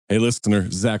Hey, listener,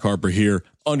 Zach Harper here.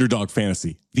 Underdog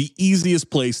Fantasy, the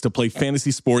easiest place to play fantasy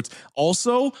sports.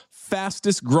 Also,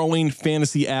 fastest growing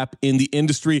fantasy app in the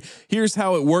industry. Here's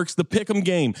how it works. The Pick'em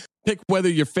game. Pick whether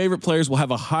your favorite players will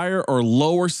have a higher or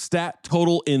lower stat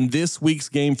total in this week's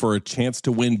game for a chance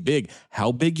to win big.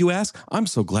 How big, you ask? I'm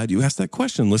so glad you asked that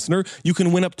question, listener. You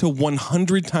can win up to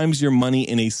 100 times your money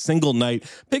in a single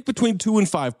night. Pick between 2 and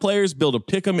 5 players. Build a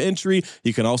Pick'em entry.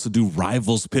 You can also do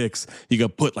rivals picks. You can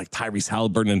put like Tyrese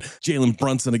Halliburton and Jalen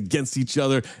Brunson against each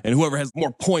other, and whoever has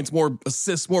more points, more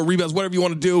assists, more rebounds, whatever you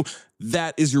want to do,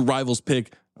 that is your rivals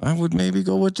pick. I would maybe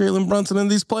go with Jalen Brunson in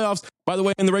these playoffs. By the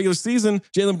way, in the regular season,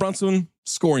 Jalen Brunson,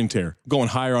 scoring tear, going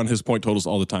higher on his point totals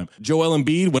all the time. Joel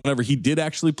Embiid, whenever he did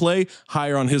actually play,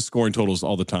 higher on his scoring totals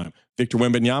all the time. Victor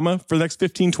Wembanyama, for the next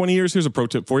 15, 20 years, here's a pro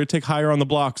tip for you. Take higher on the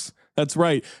blocks. That's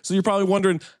right. So you're probably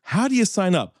wondering, how do you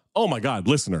sign up? Oh my God,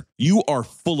 listener, you are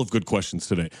full of good questions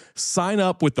today. Sign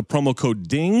up with the promo code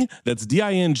DING, that's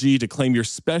D-I-N-G, to claim your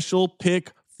special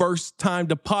pick first time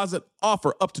deposit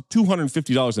offer up to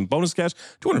 $250 in bonus cash.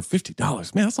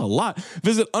 $250, man, that's a lot.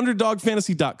 Visit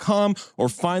underdogfantasy.com or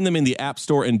find them in the App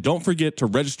Store. And don't forget to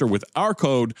register with our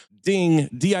code DING,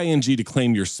 D-I-N-G, to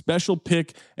claim your special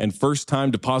pick and first time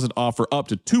deposit offer up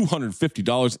to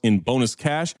 $250 in bonus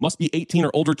cash. Must be 18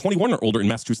 or older, 21 or older in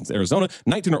Massachusetts, Arizona,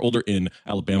 19 or older in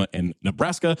Alabama and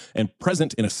Nebraska, and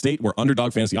present in a state where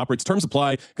Underdog Fantasy operates. Terms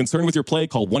apply. Concerned with your play,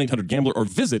 call 1-800-GAMBLER or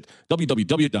visit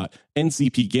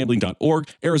www.ncpgambling.org.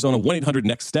 Arizona,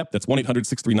 1-800-NEXT-STEP. That's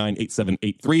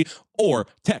 1-800-639-8783. Or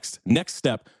text NEXT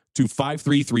STEP to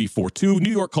 53342.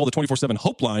 New York, call the 24/7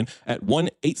 Hope line at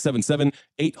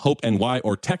 1-877-8-HOPE-NY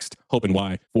or text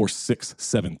HOPE-NY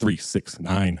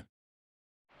 467-369.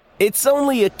 It's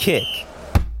only a kick,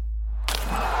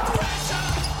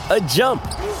 a jump,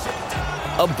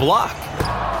 a block.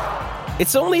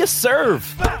 It's only a serve.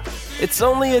 It's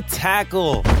only a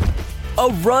tackle, a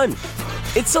run.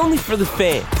 It's only for the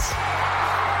fans.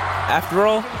 After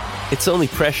all, it's only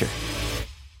pressure.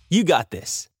 You got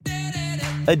this.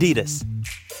 Adidas.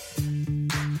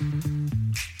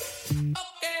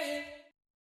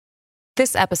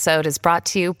 This episode is brought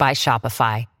to you by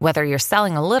Shopify. Whether you're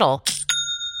selling a little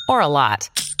or a lot,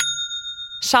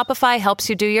 Shopify helps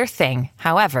you do your thing,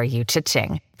 however you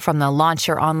cha-ching. From the launch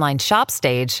your online shop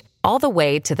stage, all the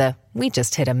way to the we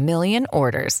just hit 1 million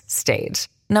orders stage.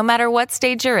 No matter what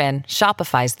stage you're in,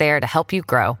 Shopify's there to help you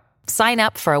grow. Sign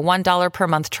up for a $1 per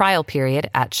month trial period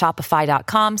at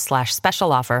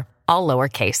shopify.com/special offer, all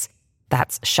lowercase.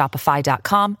 That's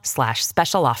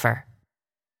shopify.com/special offer.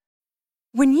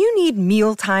 When you need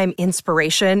mealtime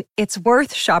inspiration, it's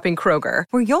worth shopping Kroger,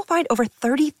 where you'll find over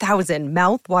 30,000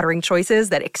 mouth-watering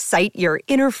choices that excite your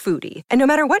inner foodie. And no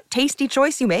matter what tasty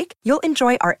choice you make, you'll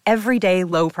enjoy our everyday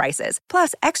low prices,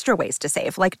 plus extra ways to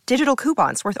save, like digital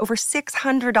coupons worth over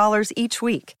 $600 each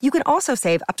week. You can also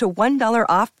save up to $1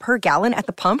 off per gallon at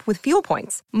the pump with fuel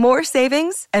points. More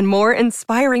savings and more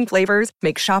inspiring flavors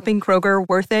make shopping Kroger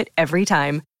worth it every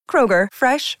time. Kroger,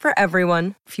 fresh for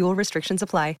everyone. Fuel restrictions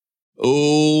apply.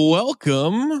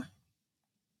 Welcome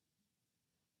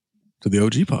to the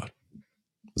OG Pod,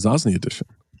 Zosny edition,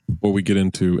 before we get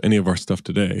into any of our stuff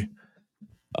today.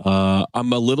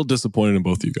 I'm a little disappointed in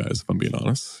both of you guys, if I'm being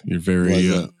honest. You're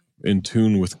very in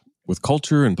tune with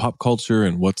culture and pop culture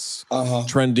and what's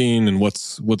trending and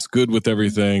what's good with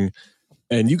everything.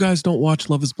 And you guys don't watch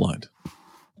Love is Blind.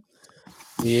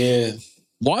 Yeah.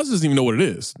 Waz doesn't even know what it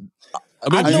is. I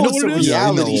mean, I do you know know what it it's is? a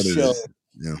reality show.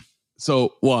 Yeah.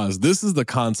 So, Waz, this is the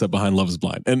concept behind Love is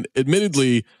Blind. And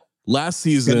admittedly, last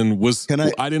season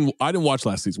I didn't watch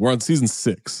last season. We're on season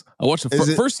 6. I watched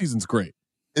the first season's great.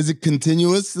 Is it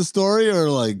continuous, the story, or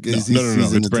like No.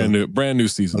 It's brand new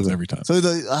seasons every time. So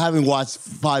having watched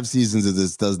 5 seasons of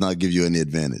this does not give you any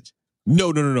advantage.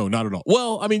 No, not at all.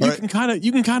 Well, I mean, you can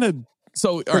kind of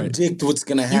so predict what's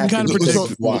going to happen. You can kind of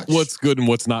predict what's good and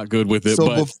what's not good with it.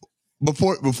 So but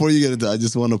before you get into it, I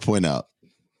just want to point out.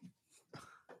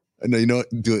 No, you know what?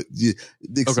 Do it.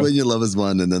 Explain your Love is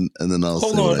Blind, and then I'll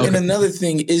hold say on. what And another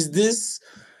thing is this.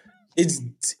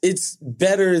 It's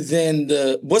better than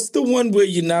what's the one where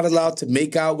you're not allowed to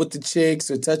make out with the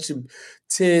chicks or touch a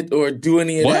tit or do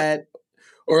any of that,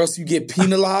 or else you get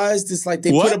penalized. It's like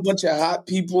they put a bunch of hot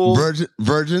people.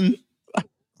 Virgin.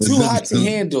 Too hot to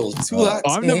handle. Too hot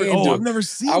to handle. I've never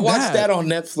seen that. I watched that on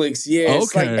Netflix. Yeah,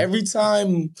 it's like every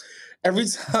time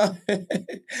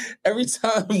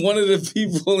one of the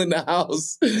people in the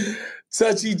house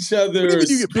touch each other or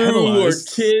screw or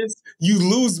kiss, you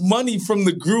lose money from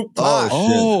the group pot.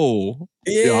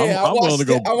 Yeah, I'm willing to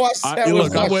go. I watched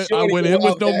that. I went in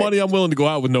with no money. I'm willing to go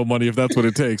out with no money if that's what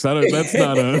it takes. That's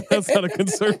not a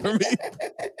concern for me.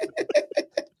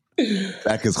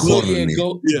 Back is horny.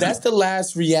 That's the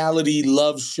last reality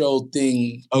love show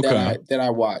thing that I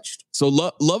watched. So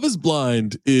Love is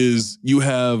Blind is you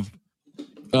have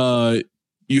a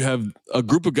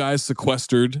group of guys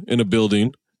sequestered in a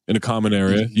building in a common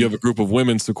area. You have a group of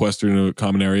women sequestered in a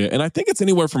common area. And I think it's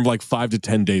anywhere from like 5 to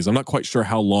 10 days. I'm not quite sure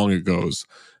how long it goes,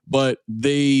 but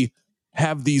they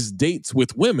have these dates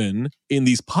with women in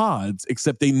these pods,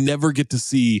 except they never get to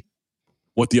see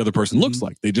what the other person looks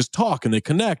like. They just talk and they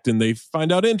connect and they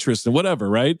find out interest and whatever,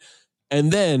 right?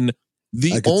 And then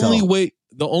the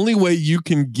only way you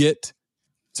can get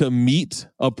to meet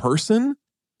a person,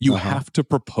 you have to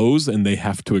propose and they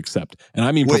have to accept. And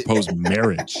I mean propose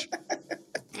marriage.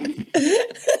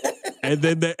 and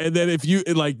then if you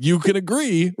like, you can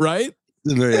agree, right?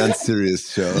 It's a very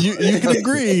unserious show. You can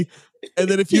agree, and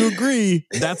then if you agree,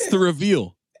 that's the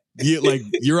reveal.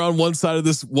 You're on one side of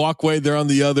this walkway, they're on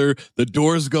the other. The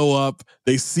doors go up.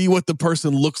 They see what the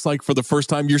person looks like for the first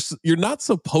time. You're not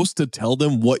supposed to tell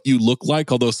them what you look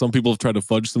like, although some people have tried to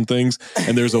fudge some things.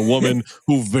 And there's a woman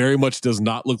who very much does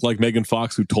not look like Megan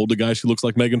Fox, who told the guy she looks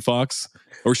like Megan Fox,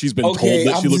 or she's been told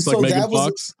that she looks like Megan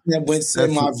Fox. That went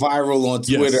semi-viral on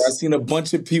Twitter. Yes. I seen a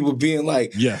bunch of people being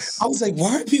like, yes. I was like,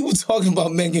 why are people talking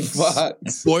about Megan Fox?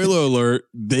 Spoiler alert,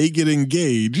 they get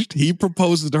engaged. He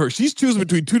proposes to her. She's choosing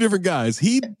between two different guys.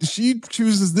 She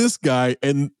chooses this guy,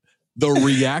 and the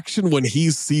reaction when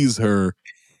he sees her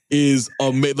is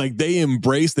like they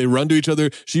embrace, they run to each other.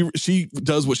 She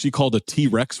does what she called a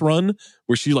T-Rex run,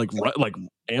 where she like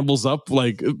ambles up,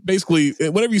 like basically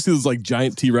whenever you see this like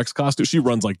giant T-Rex costume, she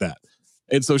runs like that.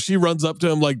 And so she runs up to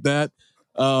him like that.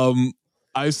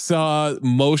 I saw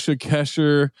Moshe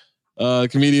Kesher,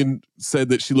 comedian, said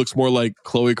that she looks more like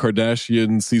Khloe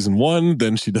Kardashian season 1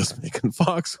 than she does Megan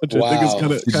Fox, which I think is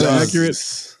kind of accurate.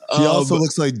 She also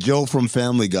looks like Joe from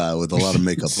Family Guy with a lot of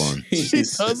makeup on. She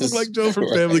does look like Joe from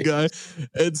Family Guy.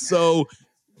 And so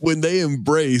when they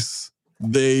embrace,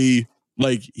 he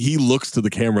looks to the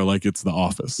camera like it's The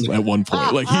Office at one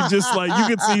point. Like he just like,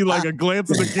 you can see like a glance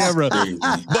at the camera,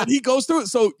 but he goes through it.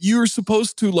 So you're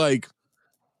supposed to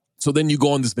so then you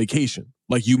go on this vacation,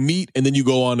 like you meet and then you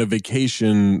go on a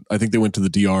vacation. I think they went to the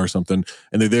DR or something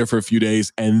and they're there for a few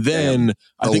days. And then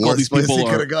I think all these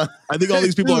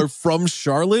people are from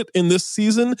Charlotte in this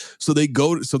season. So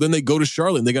then they go to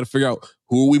Charlotte and they got to figure out,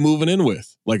 who are we moving in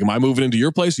with? Like, am I moving into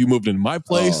your place? You moved into my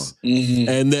place?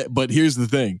 But here's the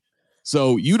thing.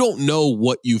 So you don't know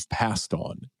what you've passed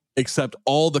on, except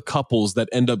all the couples that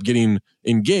end up getting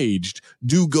engaged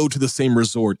do go to the same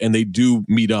resort and they do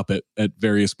meet up at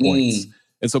various points.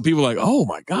 And so people are like, oh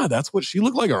my God, that's what she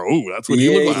looked like. Or, oh, that's what he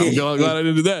looked like. I'm glad I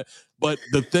didn't do that. But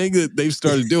the thing that they've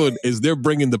started doing is they're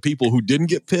bringing the people who didn't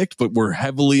get picked, but were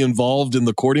heavily involved in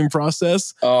the courting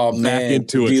process back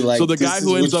into it. Like, so the guy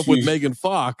who ends up with Megan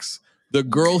Fox, the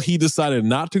girl he decided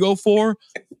not to go for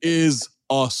is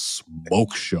a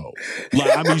smoke show.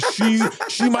 Like, I mean,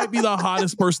 she might be the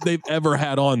hottest person they've ever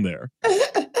had on there.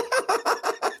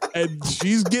 And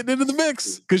she's getting into the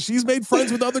mix because she's made friends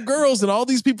with other girls and all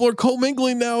these people are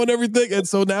commingling now and everything. And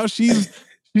so now she's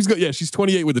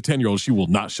 28 with a 10-year-old. She will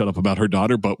not shut up about her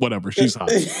daughter, but whatever. She's hot.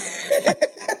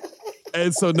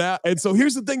 And so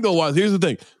here's the thing though, Waz. Here's the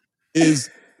thing is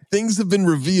things have been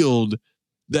revealed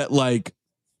that like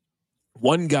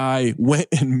one guy went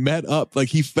and met up, like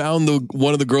he found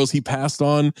one of the girls he passed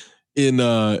on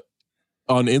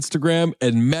on Instagram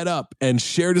and met up and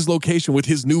shared his location with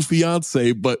his new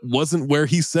fiance, but wasn't where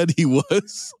he said he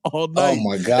was all night. Oh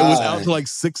my God. It was out till like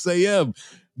 6 a.m.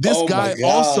 This guy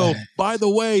also, by the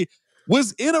way,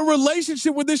 was in a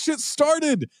relationship when this shit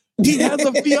started. He has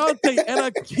a fiance and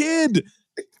a kid.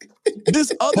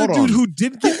 This other dude who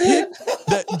didn't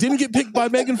get picked by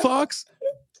Megan Fox,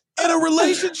 in a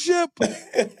relationship,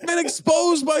 been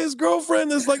exposed by his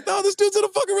girlfriend. It's like, no, this dude's in a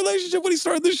fucking relationship when he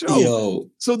started the show. Yo.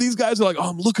 So these guys are like, oh,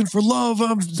 I'm looking for love.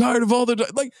 I'm tired of all the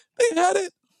like. They had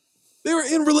it. They were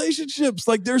in relationships.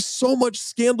 Like, there's so much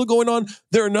scandal going on.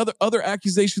 There are other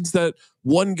accusations that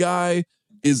one guy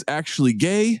is actually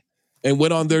gay and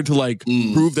went on there to like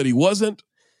prove that he wasn't.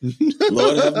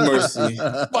 Lord have mercy.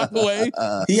 By the way,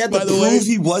 he had to prove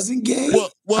he wasn't gay.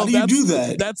 Well, how do you do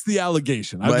that? That's the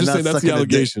allegation. I'm just saying that's the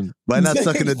allegation. By not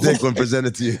sucking a dick when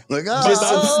presented to you, like, just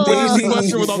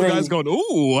abstaining with all the guys going,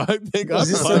 "Ooh, I think I'm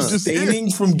just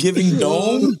abstaining from giving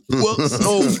dome." Well,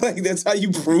 so like that's how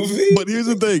you prove it. But here's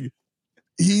the thing: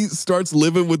 he starts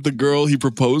living with the girl he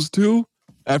proposed to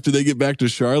after they get back to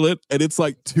Charlotte, and it's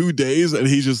like 2 days, and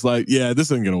he's just like, "Yeah,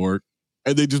 this ain't gonna work."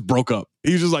 And they just broke up.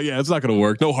 He's just like, yeah, it's not going to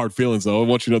work. No hard feelings, though. I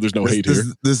want you to know there's no hate here.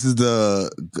 This is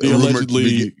the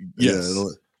allegedly, yes.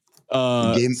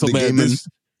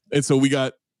 and so we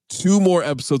got 2 more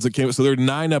episodes that came out. So there are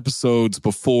 9 episodes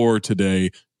before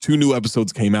today. 2 new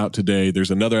episodes came out today.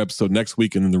 There's another episode next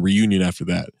week and then the reunion after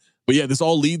that. But yeah, this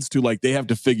all leads to like they have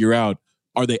to figure out,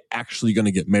 are they actually going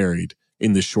to get married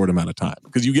in this short amount of time?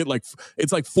 Because you get like,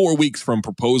 it's like 4 weeks from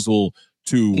proposal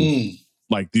to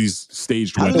like these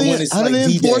staged weddings. How do they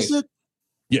enforce it?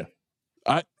 Yeah.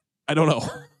 I don't know.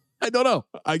 I don't know.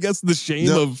 I guess the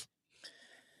shame of.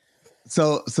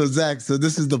 So Zach, so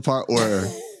this is the part where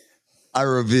I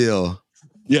reveal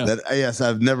that, yes,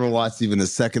 I've never watched even a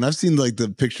second. I've seen like the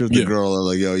picture of the girl, or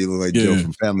like, yo, you look like Joe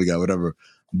from Family Guy, whatever.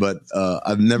 But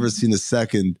I've never seen a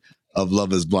second of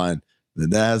Love is Blind.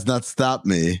 That has not stopped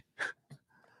me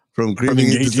from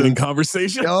engaging in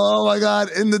conversation. Oh my God,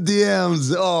 in the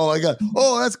DMs. Oh my God.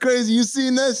 Oh, that's crazy. You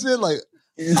seen that shit? Like,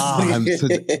 I'm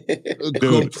such a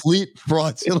complete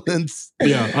fraudulence.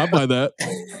 Yeah, I'll buy that.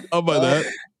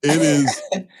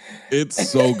 It's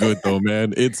so good though,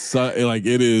 man. It's like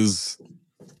it's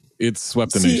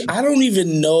swept the nation. I don't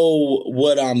even know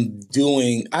what I'm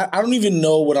doing. I don't even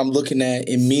know what I'm looking at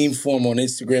in meme form on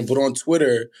Instagram, but on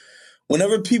Twitter,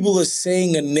 whenever people are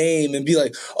saying a name and be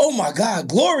like, oh my God,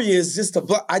 Gloria is just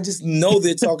I just know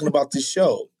they're talking about this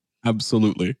show.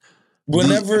 Absolutely.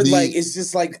 Whenever it's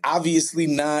just like obviously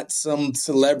not some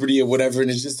celebrity or whatever, and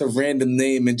it's just a random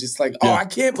name, and just like, I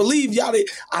can't believe y'all.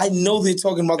 I know they're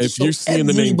talking about the show. If you're seeing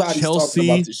the name Chelsea,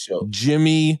 about the show.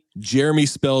 Jimmy, Jeremy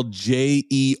spelled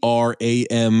Jeramey.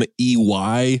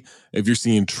 If you're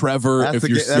seeing Trevor, if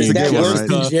you're seeing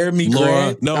Jessica, Jeremy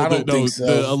Laura, Grant, I don't think so.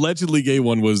 The allegedly gay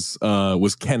one was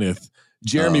Kenneth.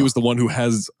 Jeremy was the one who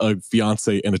has a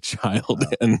fiance and a child,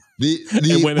 and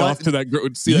went off to that girl,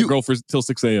 that girl for till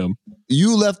 6 a.m.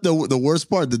 You left the worst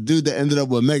part. The dude that ended up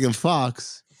with Megan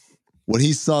Fox, when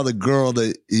he saw the girl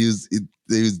that he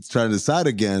was trying to decide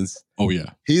against. Oh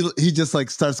yeah, he just like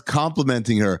starts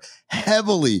complimenting her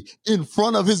heavily in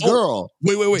front of his girl.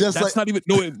 Wait, that's not even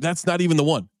the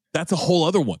one. That's a whole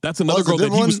other one. That's another girl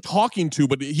that he was talking to,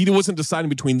 but he wasn't deciding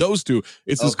between those two.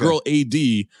 It's this girl AD,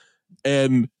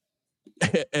 and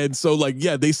so like,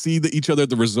 yeah, they see each other at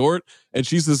the resort, and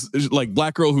she's this like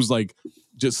black girl who's like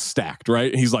just stacked,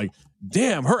 right? And he's like,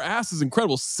 damn, her ass is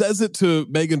incredible. Says it to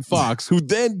Megan Fox, who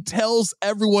then tells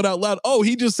everyone out loud, oh,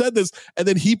 he just said this. And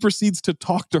then he proceeds to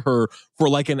talk to her for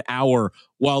like an hour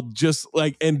while just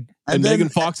like, and Megan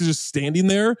Fox is just standing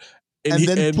there. And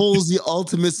then pulls the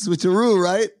ultimate switcheroo,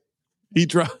 right? He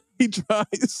tries. He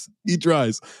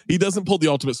doesn't pull the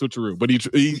ultimate switcheroo, but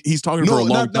he's talking for a long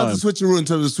time. Not the switcheroo in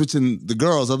terms of switching the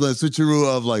girls. I'm like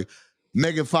switcheroo of like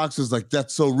Megan Fox was like,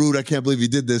 that's so rude. I can't believe he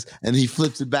did this. And he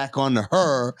flips it back onto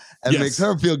her and makes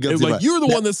her feel guilty. Like, you're the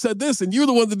one that said this and you're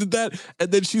the one that did that.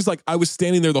 And then she's like, I was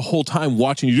standing there the whole time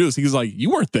watching you do this. He's like,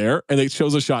 you weren't there. And it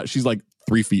shows a shot. She's like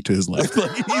 3 feet to his left.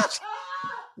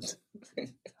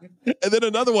 And then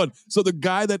another one. So the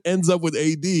guy that ends up with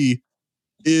AD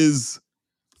is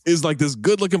like this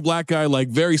good looking black guy, like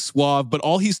very suave, but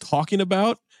all he's talking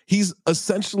about, he's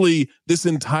essentially this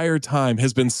entire time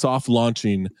has been soft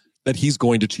launching that he's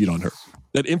going to cheat on her.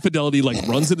 That infidelity like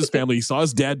runs in his family. He saw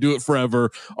his dad do it forever.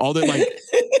 All that like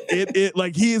it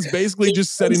like he is basically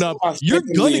just setting up, you're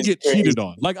gonna get cheated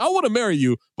on. Like, I want to marry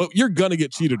you, but you're gonna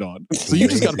get cheated on. So you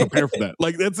just gotta prepare for that.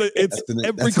 Like that's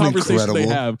every conversation they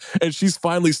have. And she's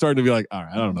finally starting to be like, all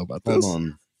right, I don't know about this. Hold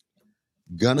on.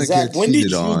 Gonna Zach, get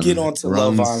cheated on. When did you get onto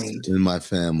Love Island? In my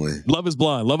family. Love is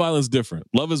Blind. Love Island's different.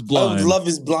 Love is Blind. Love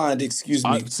is Blind, excuse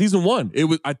me. Season 1. It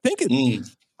was, I think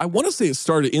I want to say it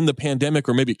started in the pandemic,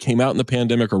 or maybe it came out in the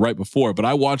pandemic or right before, but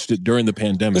I watched it during the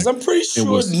pandemic. Because I'm pretty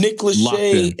sure Nick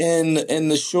Lachey and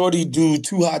the shorty do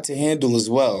Too Hot to Handle as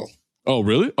well. Oh,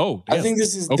 really? Oh, damn. I think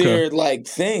this is their like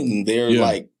thing. They're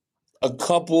like a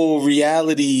couple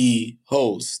reality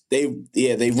hosts. They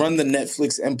run the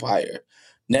Netflix empire.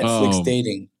 Netflix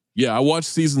dating. Yeah, I watched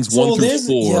seasons 1 through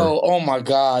 4. Oh my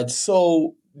God.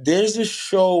 So there's a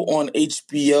show on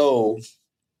HBO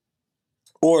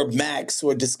or Max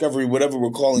or Discovery, whatever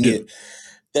we're calling it,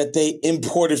 that they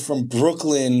imported from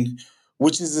Brooklyn,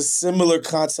 which is a similar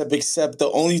concept, except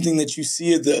the only thing that you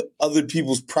see are the other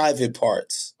people's private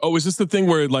parts. Oh, is this the thing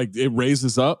where like it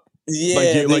raises up?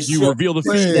 Yeah. Like you reveal the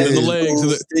feet and the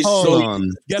legs. Hold on.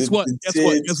 Guess what?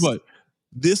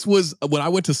 This was when I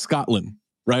went to Scotland.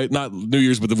 Right, not New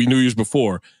Year's, but the New Year's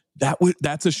before.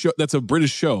 That's a show. That's a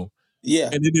British show. Yeah,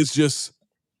 and it is just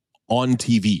on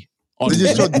TV. They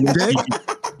just showed dick.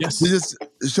 Yes, they just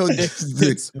showed dick.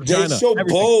 They show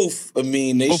both. I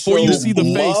mean, before you see the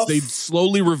face, they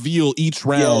slowly reveal each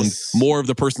round more of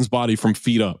the person's body from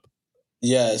feet up.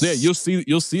 Yes. Yeah, you'll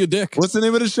see a dick. What's the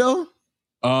name of the show?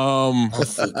 I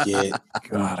forget.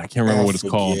 God, I can't remember what it's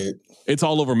called. It's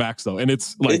all over Max though, and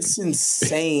it's like it's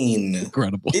insane,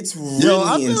 incredible. It's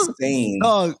really insane.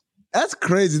 Oh, that's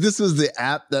crazy. This was the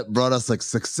app that brought us like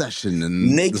Succession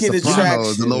and Naked The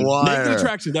Sopranos Attraction and The Wire. Naked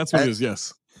Attraction. That's what it is.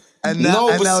 Yes. And now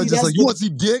it's just like, you want to see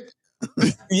dick?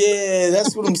 Yeah,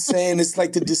 that's what I'm saying. It's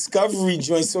like the Discovery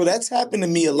joint. So that's happened to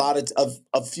me a lot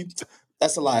a few.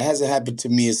 That's a lie. It hasn't happened to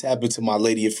me. It's happened to my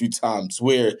lady a few times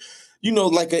where, you know,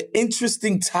 like an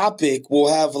interesting topic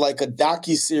will have like a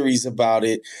docuseries about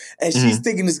it, and she's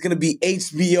thinking it's going to be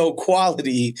HBO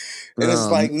quality, and it's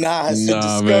like, nah, it's a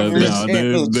Discovery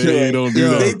Channel. They don't do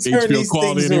that. They turn HBO these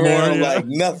quality things anymore, around like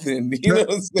nothing. You know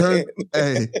what I'm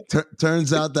saying?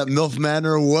 Turns out that MILF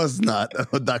Manor was not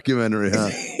a documentary, huh?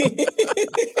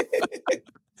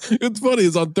 It's funny.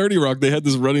 It's on 30 Rock. They had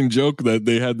this running joke that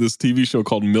they had this TV show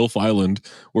called MILF Island,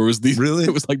 where it was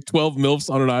it was like 12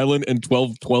 MILFs on an island and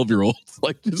 12-year-olds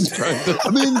like just trying to. I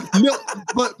mean,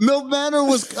 but MILF Manor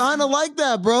was kind of like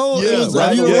that, bro. Yeah,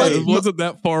 it wasn't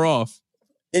that far off.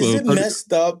 Is it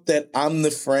messed up that I'm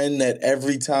the friend that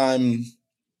every time?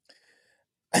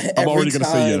 I'm already going to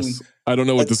say yes. I don't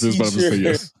know what this is, but I'm going to say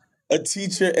yes. A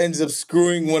teacher ends up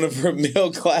screwing one of her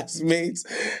male classmates.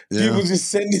 People just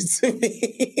send it to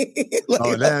me. Like,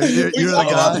 oh, damn. You're the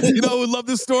guy. You know who would love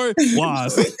this story?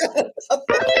 Waz.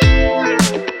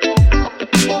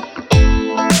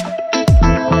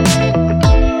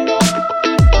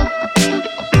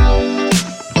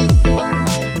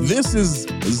 This is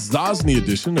Zosny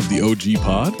edition of the OG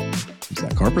Pod. I'm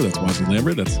Zach Harper. That's Wazzy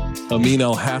Lambert. That's Amin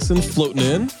El Hassan floating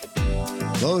in.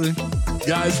 Floating.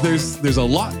 Guys, there's a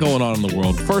lot going on in the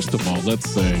world. First of all, let's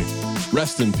say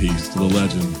rest in peace to the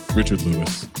legend Richard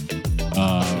Lewis.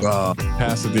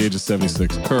 Passed at the age of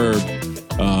 76. Curb.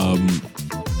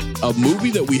 A movie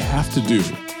that we have to do.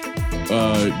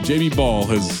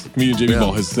 Comedian JB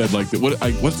Ball has said like that.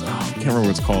 I can't remember what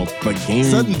it's called. Like game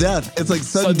sudden death. It's like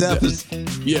sudden death.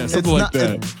 Yeah, something like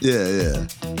that. Yeah.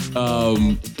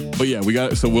 But yeah,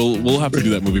 we'll have to do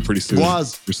that movie pretty soon.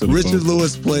 Richard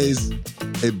Lewis plays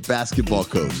a basketball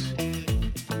coach.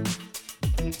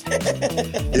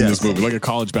 In this movie, like a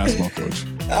college basketball coach.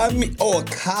 I mean, a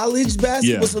college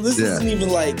basketball? Yeah. So this isn't even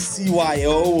like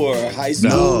CYO or high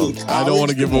school. No, I don't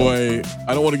want to give away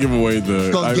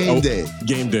the Game Day.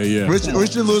 Game Day, yeah.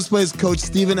 Richard Lewis plays Coach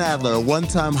Steven Adler, a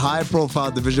one-time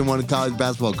high-profile Division I college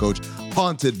basketball coach,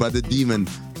 haunted by the demon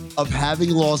of having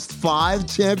lost 5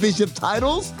 championship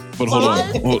titles. But hold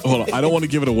on. I don't want to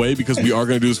give it away because we are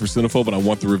going to do this for Cinephobe, and I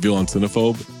want the reveal on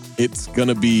Cinephobe. It's going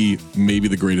to be maybe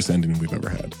the greatest ending we've ever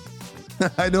had.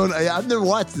 I've never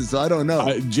watched it, so I don't know.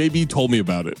 JB told me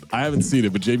about it. I haven't seen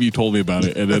it, but JB told me about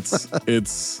it, and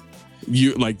it's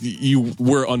you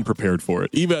were unprepared for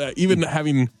it.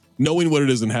 Even knowing what it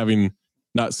is and having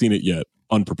not seen it yet,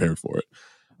 unprepared for it.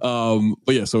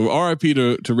 But yeah, so RIP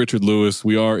to Richard Lewis.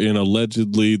 We are in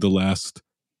allegedly the last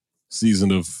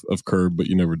season of Curb, but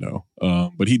you never know.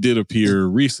 But he did appear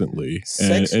recently.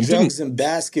 Sex, drugs, and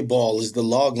basketball is the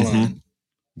log line. Mm-hmm.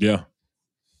 Yeah.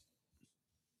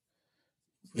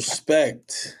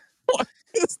 Respect. What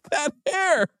is that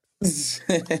hair?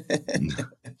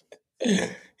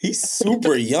 He's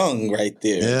super young right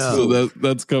there. Yeah. So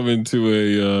that's coming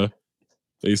to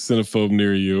a Cinephobe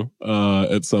near you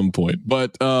at some point.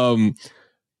 But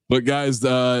guys,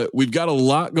 we've got a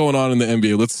lot going on in the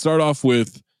NBA. Let's start off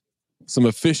with some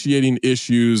officiating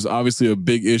issues. Obviously, a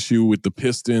big issue with the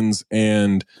Pistons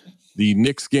and the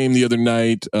Knicks game the other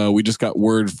night. We just got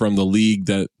word from the league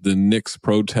that the Knicks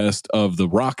protest of the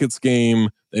Rockets game,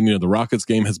 and the Rockets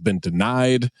game has been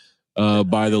denied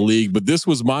by the league. But this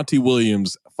was Monty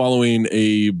Williams following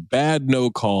a bad no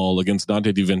call against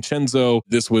Dante DiVincenzo.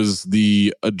 This was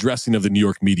the addressing of the New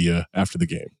York media after the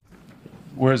game.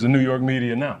 Where's the New York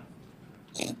media now?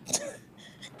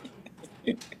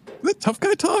 That tough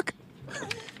guy talk.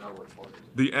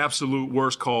 The absolute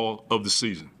worst call of the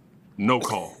season. No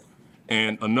call.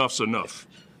 And enough's enough.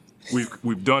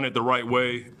 We've done it the right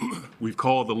way. We've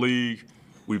called the league.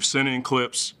 We've sent in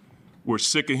clips. We're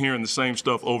sick of hearing the same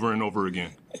stuff over and over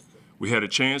again. We had a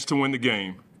chance to win the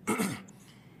game,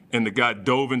 and the guy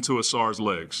dove into Asar's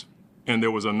legs, and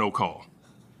there was a no call.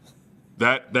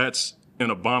 That's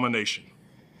an abomination.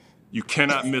 You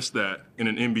cannot miss that in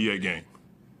an NBA game,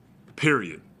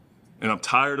 period. And I'm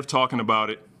tired of talking about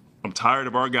it. I'm tired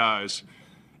of our guys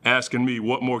asking me,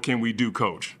 what more can we do,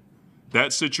 coach?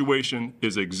 That situation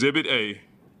is exhibit A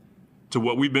to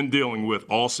what we've been dealing with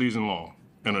all season long,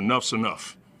 and enough's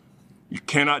enough. You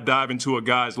cannot dive into a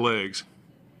guy's legs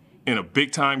in a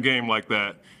big-time game like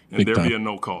that and there be a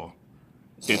no call.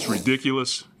 It's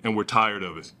ridiculous, and we're tired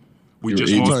of it. We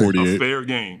just want a fair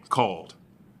game called.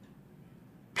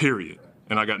 period.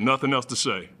 And I got nothing else to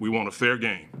say. We want a fair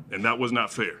game, and that was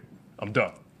not fair. I'm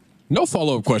done. No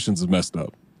follow-up questions is messed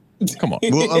up. Come on.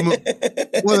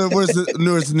 Well, where's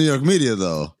the New York media,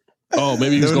 though? Oh,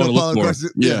 maybe he was going to look for it.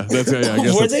 Yeah, I guess Were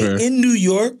that's they fair. in New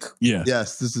York? Yeah.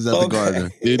 Yes, this is at the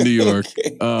Garden. In New York.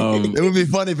 It would be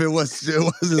funny if it wasn't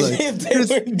like... If they were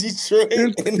in Detroit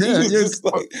and he was just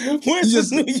like, where's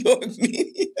the New York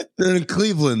media? They're in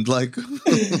Cleveland, like...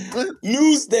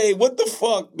 Newsday, what the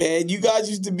fuck, man? You guys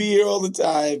used to be here all the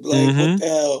time. Like, what the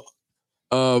hell?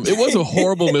 It was a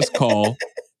horrible missed call.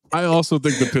 I also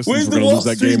think the Pistons were going to lose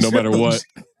that game no matter what.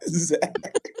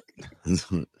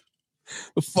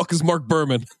 The fuck is Mark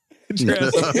Berman?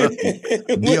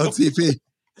 DOTP.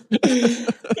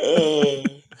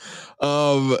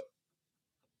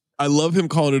 I love him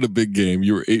calling it a big game.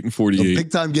 You were 8-48. A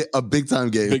big time game. Big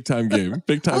time game.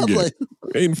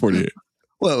 8-48.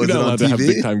 Well, you're not allowed to have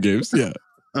big time games. Yeah,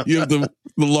 you have the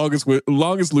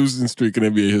longest losing streak in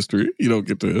NBA history. You don't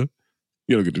get to do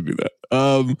that.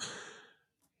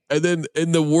 And then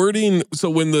in the wording, so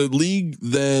when the league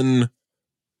then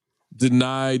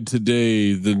denied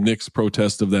today the Knicks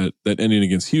protest of that ending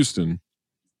against Houston,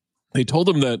 they told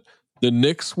them that the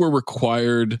Knicks were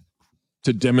required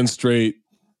to demonstrate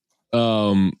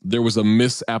there was a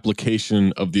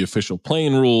misapplication of the official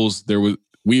playing rules.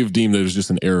 We have deemed that it was just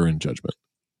an error in judgment,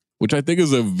 which I think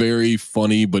is a very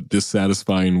funny but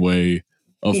dissatisfying way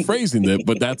of phrasing that.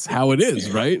 But that's how it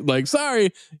is, right? Like,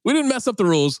 sorry, we didn't mess up the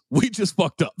rules. We just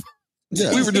fucked up.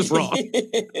 Yeah. We were just wrong.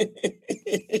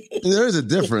 There is a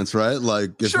difference, right?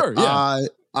 Like, if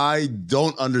I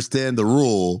don't understand the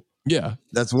rule,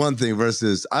 that's one thing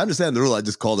versus I understand the rule, I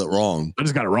just called it wrong. I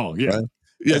just got it wrong, right?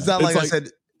 It's not like I said,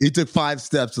 he took 5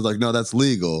 steps. It's like, no, that's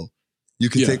legal. You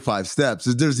can take 5 steps.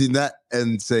 There's difference in that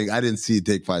and saying, I didn't see you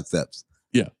take 5 steps.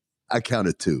 Yeah. I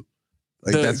counted 2.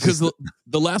 Like, because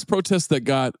the last protest that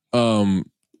got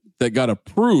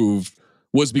approved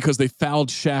was because they fouled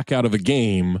Shaq out of a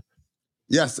game.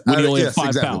 Yes, when he only had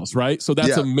 5 fouls, right? So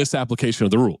that's a misapplication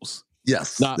of the rules.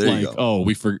 Yes, not like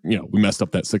we messed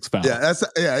up that 6 foul. Yeah,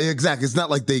 exactly. It's not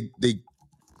like they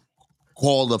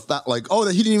called a foul like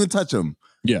he didn't even touch him.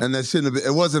 Yeah, and that shouldn't have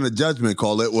been. It wasn't a judgment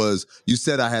call. It was you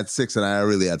said I had 6 and I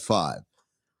really had 5.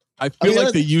 I feel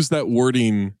like they use that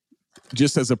wording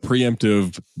just as a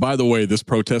preemptive. By the way, this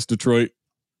protest, Detroit,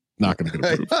 not going to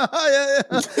get approved.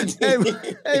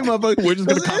 Hey, my buddy, we're just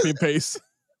going to copy and paste.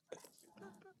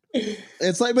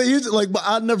 It's like, but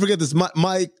I'll never forget this.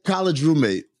 My college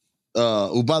roommate,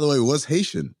 who by the way was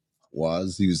Haitian,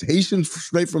 he was Haitian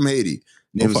straight from Haiti.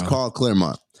 Name was Carl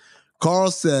Claremont.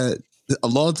 Carl said a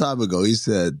long time ago, he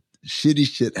said, "Shitty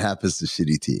shit happens to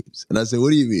shitty teams." And I said,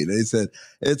 "What do you mean?" And he said,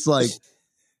 "It's like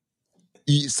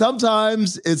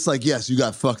sometimes it's like yes, you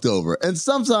got fucked over, and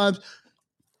sometimes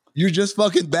you're just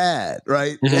fucking bad,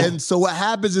 right?" Mm-hmm. And so what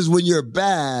happens is when you're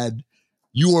bad,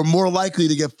 you are more likely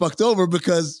to get fucked over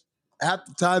because half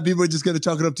the time people are just going to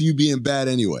chalk it up to you being bad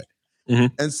anyway. Mm-hmm.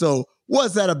 And so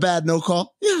was that a bad no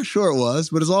call? Yeah, sure it was.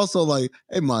 But it's also like,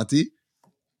 hey, Monty,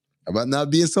 how about not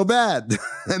being so bad?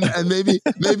 and maybe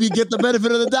get the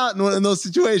benefit of the doubt in those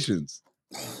situations.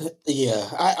 Yeah.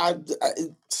 I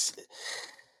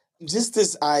just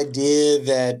this idea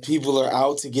that people are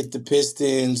out to get the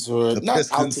Pistons or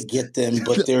out to get them,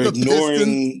 but they're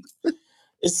ignoring...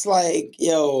 It's like,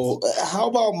 yo, how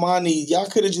about Monty? Y'all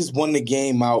could have just won the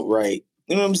game outright.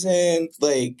 You know what I'm saying?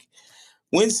 Like,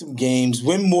 win some games,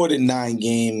 win more than 9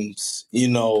 games,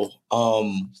 in the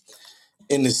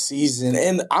season.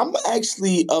 And I'm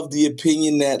actually of the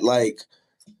opinion that, like,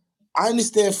 I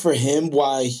understand for him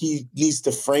why he needs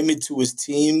to frame it to his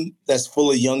team that's full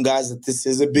of young guys that this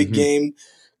is a big game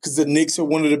because the Knicks are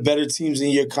one of the better teams in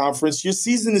your conference. Your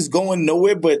season is going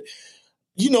nowhere, but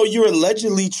you're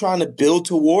allegedly trying to build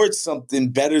towards something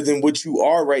better than what you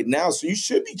are right now. So you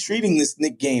should be treating this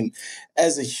Knick game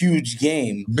as a huge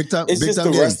game. It's just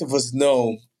the rest of us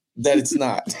know that it's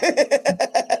not.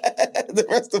 The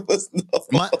rest of us know.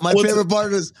 My favorite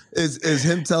part is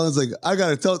him telling us, like, I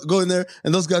got to go in there.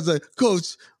 And those guys are like,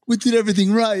 Coach, we did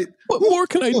everything right. What more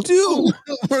can I do?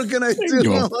 What more can I do?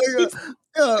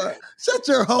 Shut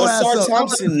your whole ass up. Ausar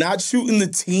Thompson not shooting the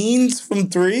teens from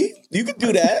 3? You could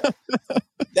do that.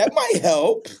 That might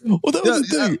help. Well, that was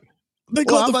the thing. They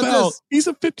called the foul. This? He's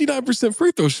a 59%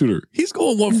 free throw shooter. He's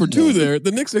going 1 for 2 there.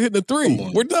 The Knicks are hitting a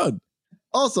 3. We're done.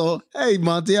 Also, hey,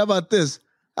 Monty, how about this?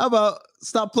 How about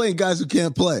stop playing guys who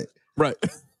can't play? Right.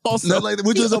 Also,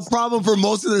 which was a problem for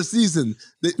most of their season.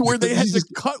 Where they had to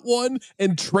cut one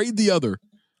and trade the other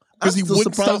because he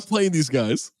wouldn't stop playing these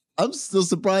guys. I'm still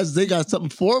surprised they got something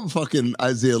for fucking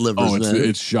Isaiah Livers. Oh,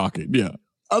 it's shocking. Yeah.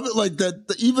 I mean, like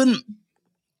that. Even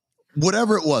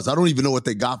whatever it was, I don't even know what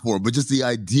they got for him, but just the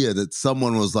idea that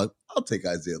someone was like, I'll take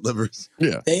Isaiah Livers.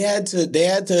 Yeah. They had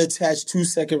to attach 2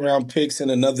 second-round picks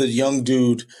and another young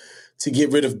dude to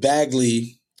get rid of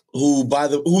Bagley, who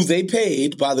they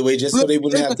paid, by the way, just so they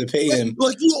wouldn't have to pay him.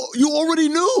 Like you already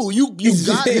knew. You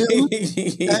got him.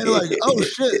 And like, oh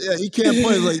shit, yeah, he can't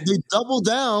play. Like they double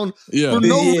down for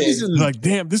no reason. Like,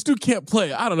 damn, this dude can't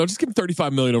play. I don't know. Just give him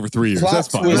 $35 million over 3 years. Plot That's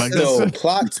fine. twist, Like, though.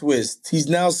 Plot twist. He's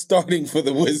now starting for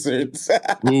the Wizards.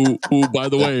 who, by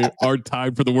the way, are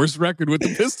tied for the worst record with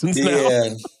the Pistons now.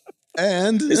 Yeah.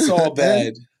 And It's all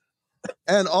bad.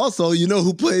 And also, you know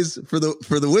who plays for the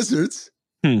Wizards?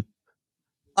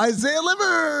 Isaiah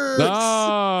Livers.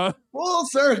 Full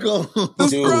circle. The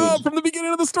scrub from the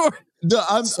beginning of the story. No,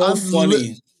 I'm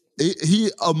funny.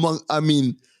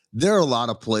 There are a lot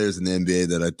of players in the NBA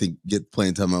that I think get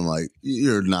playing time. I'm like,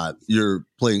 you're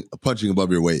punching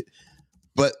above your weight.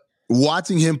 But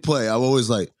watching him play, I'm always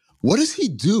like, what does he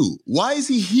do? Why is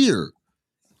he here?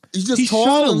 He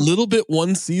shot a little bit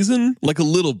one season, like a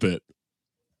little bit.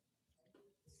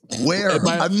 Where?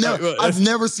 I've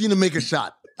never seen him make a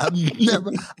shot.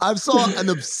 I saw an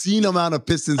obscene amount of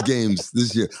Pistons games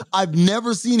this year. I've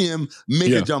never seen him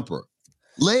make a jumper.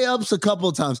 Layups a couple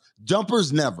of times,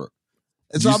 jumpers never.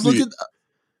 And so I'm looking.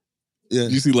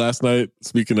 Did you see last night?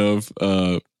 Speaking of,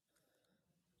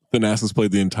 Thanasis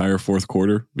played the entire fourth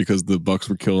quarter because the Bucks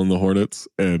were killing the Hornets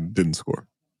and didn't score.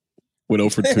 Went 0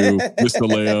 for 2, missed a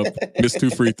layup, missed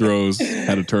 2 free throws,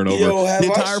 had a turnover. Yo, have the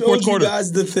entire I showed fourth quarter. You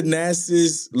guys the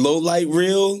Thanasis low light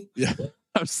reel? Yeah,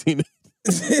 I've seen it.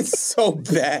 It's so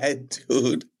bad,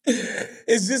 dude.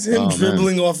 It's just him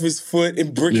dribbling off his foot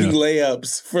and bricking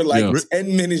layups for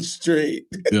 10 minutes straight.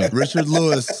 Yeah. Richard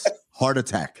Lewis, heart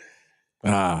attack.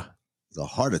 It's a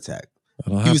heart attack.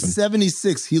 He was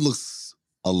 76. He looks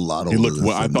a lot older.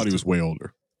 I thought he was way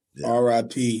older. Yeah.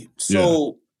 R.I.P.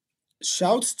 So,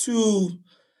 shouts to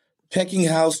Pecking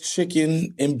House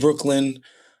Chicken in Brooklyn.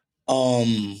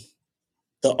 The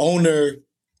owner.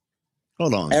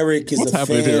 Hold on. Eric is What's a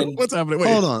happening fan. Here? What's happening?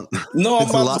 Wait. Hold on. No, I'm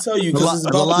about to tell you because it's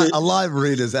about a live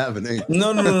read is happening.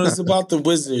 No. It's about the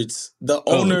Wizards. The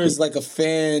owner is like a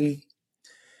fan,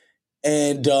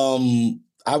 and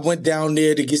I went down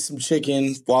there to get some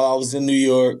chicken while I was in New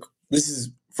York. This is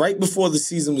right before the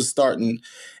season was starting,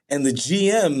 and the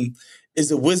GM is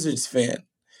a Wizards fan,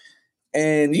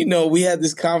 and we had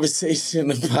this conversation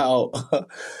about.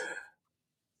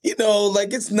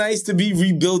 It's nice to be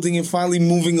rebuilding and finally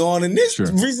moving on. And there's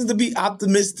reason to be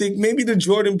optimistic. Maybe the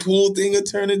Jordan Poole thing will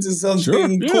turn into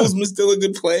something. Sure, Poole's still a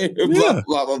good player. Blah,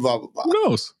 blah, blah, blah, blah. Who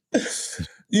knows?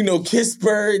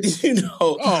 Kispert,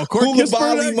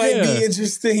 Koulibaly might be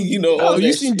interesting.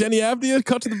 You seen Denny Avdia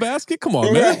cut to the basket? Come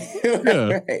on, man.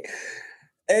 Right.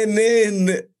 And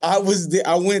then I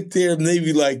went there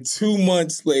maybe like 2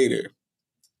 months later.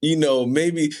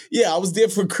 I was there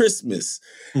for Christmas,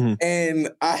 and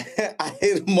I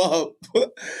hit him up.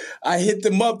 I hit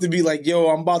them up to be like, yo,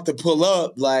 I'm about to pull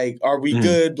up. Like, are we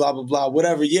good? Blah, blah, blah,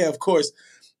 whatever. Yeah, of course.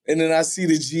 And then I see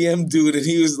the GM dude, and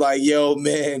he was like, yo,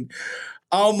 man,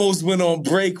 I almost went on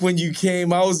break when you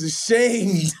came. I was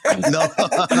ashamed of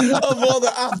all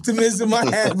the optimism I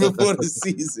had before the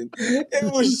season.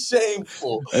 It was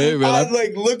shameful. Hey, man, I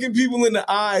like looking people in the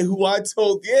eye who I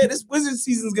told, this Wizard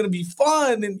season's going to be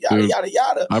fun and yada, yada,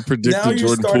 yada. I predicted now you're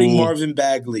Jordan starting Poole. Marvin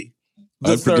Bagley,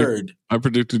 the third. I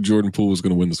predicted Jordan Poole was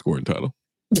going to win the scoring title.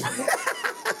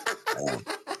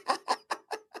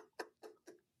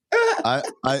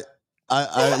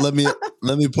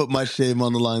 Let me put my shame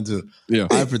on the line too. Yeah.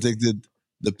 I predicted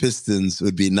the Pistons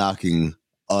would be knocking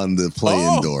on the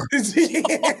play-in door. So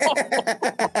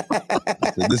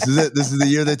this is it. This is the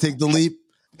year they take the leap.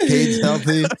 Cade's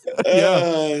healthy.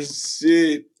 Oh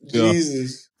shit,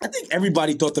 Jesus! I think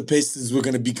everybody thought the Pistons were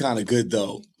going to be kind of good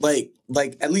though, like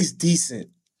at least decent.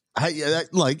 I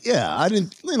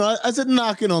didn't. I said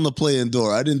knocking on the play-in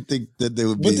door. I didn't think that they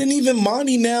would be. But then even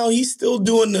Monty now, he's still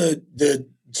doing the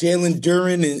Jalen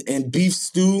Duren and beef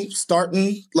stew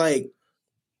starting. Like,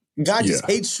 guy just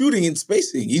hates shooting and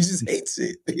spacing. He just hates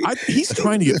it. He's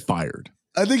trying to get fired.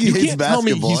 I think he hates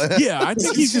basketball. I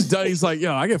think he's just done. He's like,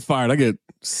 yo, I get fired. I get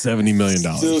 $70 million.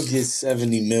 Still get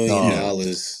 $70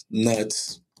 million.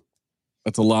 Nuts.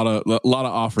 That's a lot of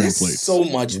offering plates. So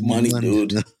much money,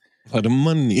 dude. A lot of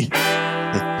money.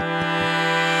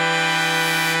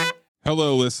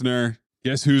 Hello, listener.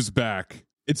 Guess who's back?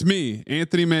 It's me,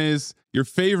 Anthony Mays, your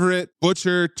favorite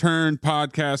butcher turned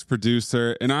podcast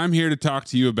producer, and I'm here to talk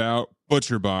to you about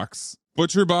ButcherBox.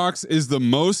 ButcherBox is the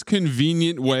most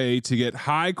convenient way to get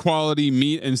high quality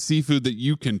meat and seafood that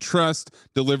you can trust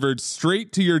delivered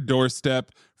straight to your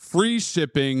doorstep free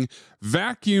shipping,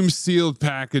 vacuum sealed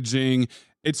packaging.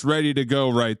 It's ready to go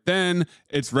right then.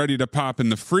 It's ready to pop in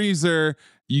the freezer.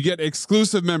 You get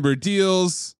exclusive member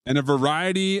deals and a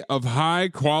variety of high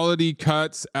quality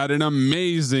cuts at an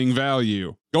amazing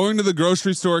value. Going to the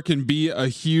grocery store can be a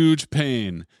huge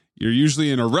pain. You're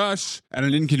usually in a rush at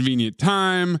an inconvenient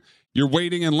time. You're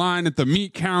waiting in line at the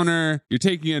meat counter. You're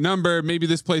taking a number. Maybe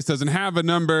this place doesn't have a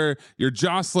number. You're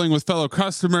jostling with fellow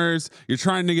customers. You're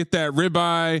trying to get that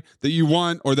ribeye that you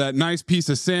want or that nice piece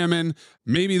of salmon.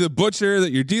 Maybe the butcher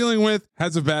that you're dealing with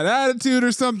has a bad attitude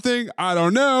or something. I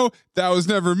don't know. That was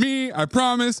never me, I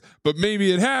promise. But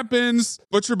maybe it happens.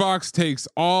 ButcherBox takes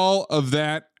all of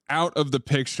that out of the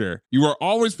picture. You are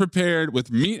always prepared with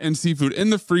meat and seafood in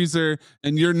the freezer,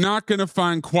 and you're not going to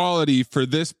find quality for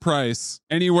this price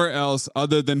anywhere else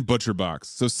other than ButcherBox.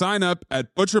 So sign up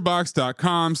at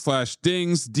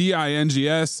butcherbox.com/dings,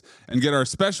 D-I-N-G-S, and get our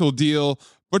special deal.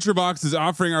 ButcherBox is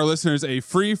offering our listeners a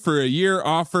free for a year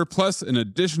offer plus an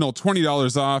additional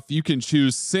 $20 off. You can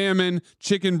choose salmon,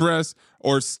 chicken breast,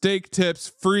 or steak tips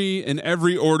free in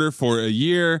every order for a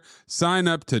year. Sign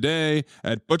up today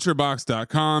at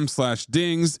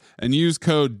butcherbox.com/dings and use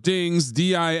code DINGS,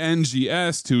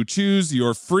 D-I-N-G-S, to choose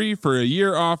your free for a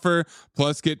year offer,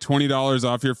 plus get $20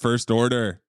 off your first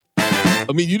order. I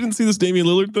mean, you didn't see this Damian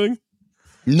Lillard thing?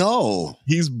 No.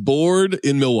 He's bored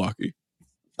in Milwaukee.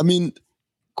 I mean,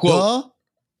 quote,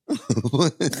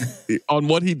 on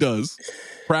what he does: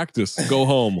 practice, go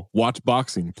home, watch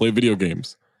boxing, play video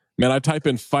games. Man, I type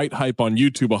in fight hype on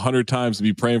YouTube 100 times to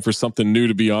be praying for something new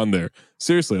to be on there.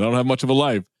 Seriously, I don't have much of a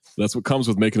life. That's what comes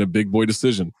with making a big boy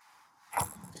decision.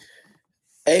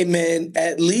 Hey, man,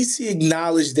 at least he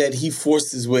acknowledged that he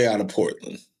forced his way out of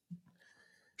Portland.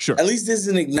 Sure. At least there's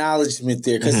an acknowledgement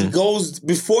there, because he goes,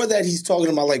 before that, he's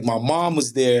talking about, like, my mom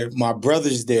was there, my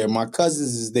brother's there, my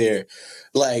cousins is there.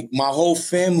 Like, my whole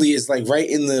family is, like, right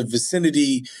in the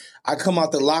vicinity. I come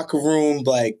out the locker room,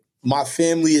 like, my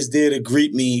family is there to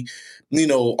greet me. You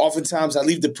know, oftentimes I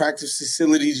leave the practice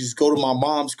facility, just go to my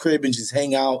mom's crib and just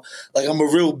hang out. Like, I'm a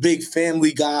real big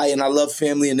family guy and I love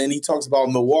family. And then he talks about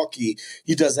Milwaukee.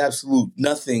 He does absolute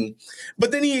nothing.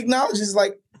 But then he acknowledges,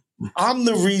 like, I'm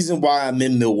the reason why I'm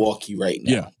in Milwaukee right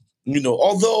now. Yeah. You know,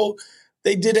 although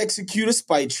they did execute a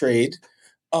spite trade,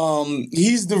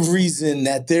 he's the reason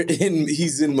that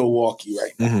he's in Milwaukee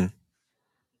right now. Mm-hmm.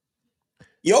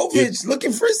 Jovic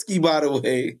looking frisky, by the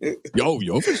way.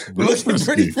 Jovic looking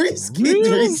pretty frisky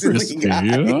recently,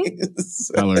 guys.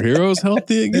 Tyler Hero's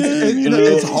healthy again.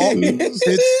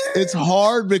 It's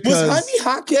hard because was Jaime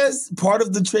Jaquez part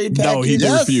of the trade package? No, he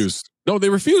refused. No, they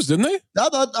refused, didn't they? I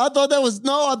thought that was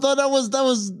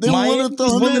they wanted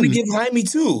to give Jaime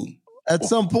too at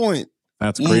some point.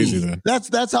 That's crazy. Then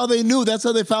that's how they knew. That's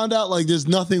how they found out. Like, there's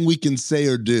nothing we can say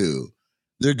or do.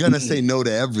 They're gonna say no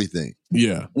to everything.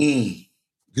 Yeah.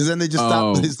 Because then they just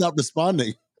stopped. They stopped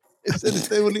responding.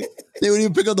 They wouldn't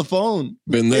even pick up the phone.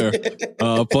 Been there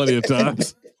plenty of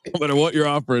times. No matter what you're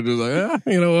offering, it's like,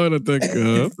 you know what? I think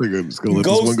I'm just gonna let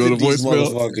this one go to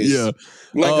voicemail. Yeah,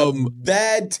 like a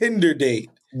bad Tinder date.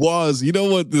 You know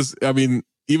what? I mean,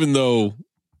 even though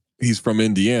he's from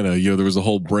Indiana, you know, there was a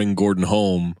whole bring Gordon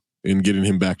home and getting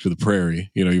him back to the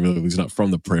prairie. You know, even though he's not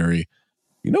from the prairie.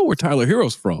 You know where Tyler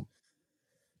Hero's from?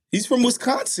 He's from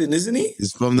Wisconsin, isn't he?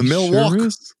 He's from the Milwaukee.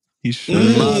 He sure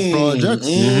is. Projects.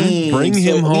 Bring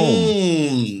him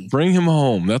home. Bring him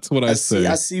home. That's what I say.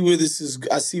 I see where this is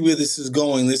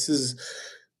going. This is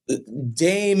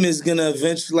Dame is gonna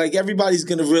eventually, like, everybody's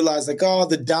gonna realize, like, oh,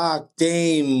 the Doc,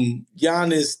 Dame,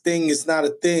 Giannis thing is not a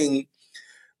thing.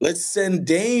 Let's send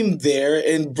Dame there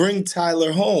and bring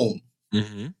Tyler home.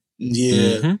 Mm-hmm.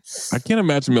 Yeah. Mm-hmm. I can't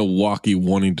imagine Milwaukee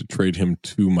wanting to trade him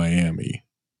to Miami.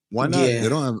 Why not? Yeah. They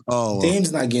don't have.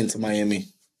 Dame's not getting to Miami,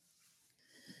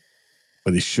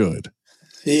 but he should.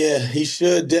 Yeah, he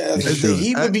should.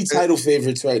 He would be title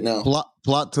favorites right now.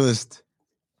 Plot twist.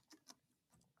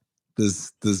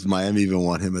 Does Miami even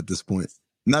want him at this point?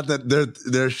 Not that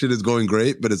their shit is going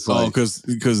great, but it's like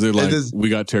because they're like, we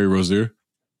got Terry Rozier.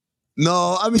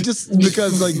 No, I mean, just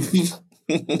because, like,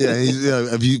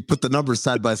 if you put the numbers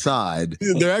side by side,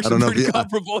 they're actually pretty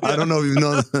comparable. I don't know if you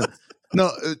know. No,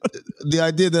 the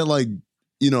idea that, like,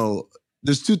 you know,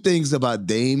 there's two things about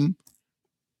Dame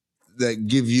that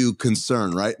give you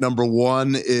concern, right? Number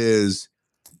one is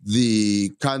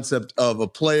the concept of a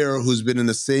player who's been in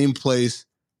the same place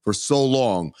for so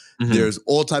long. Mm-hmm. There's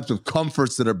all types of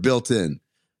comforts that are built in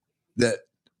that,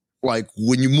 like,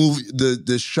 when you move,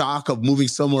 the shock of moving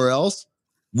somewhere else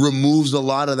removes a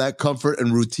lot of that comfort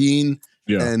and routine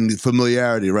and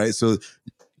familiarity, right? So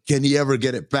can he ever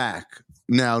get it back?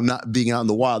 Now, not being out in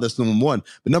the wild, that's number one.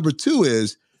 But number two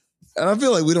is and I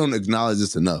feel like we don't acknowledge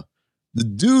this enough. The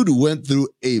dude went through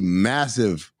a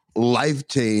massive life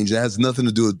change that has nothing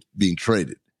to do with being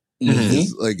traded.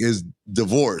 His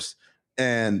divorce.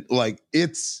 And like,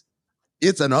 it's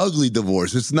an ugly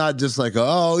divorce. It's not just like,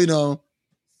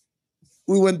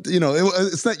 we went,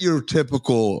 it's not your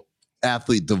typical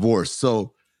athlete divorce.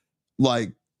 So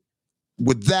like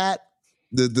with that,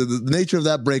 the nature of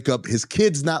that breakup, his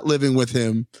kid's not living with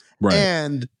him. Right.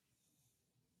 And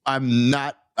I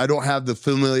don't have the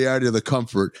familiarity or the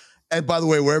comfort. And by the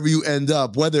way, wherever you end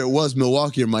up, whether it was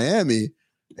Milwaukee or Miami,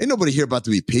 ain't nobody here about to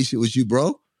be patient with you,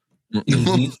 bro.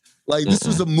 Like this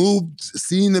was a move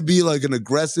seen to be like an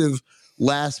aggressive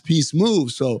last piece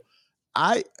move. So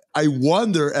I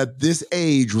wonder at this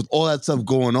age with all that stuff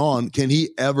going on, can he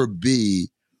ever be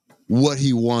what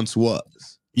he once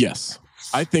was? Yes,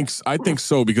 I think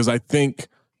so, because I think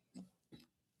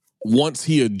once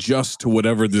he adjusts to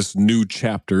whatever this new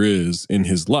chapter is in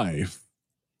his life,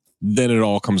 then it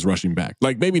all comes rushing back.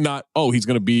 Like maybe not,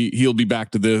 he'll be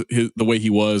back to the way he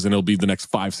was and it'll be the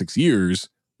next 5-6 years.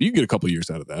 You get a couple of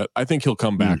years out of that. I think he'll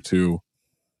come back to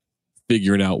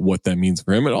figuring out what that means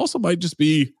for him. It also might just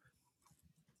be,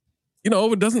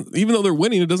 it doesn't, even though they're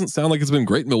winning, it doesn't sound like it's been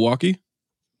great in Milwaukee.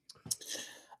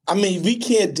 I mean, we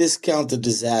can't discount the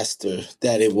disaster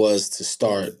that it was to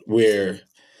start, where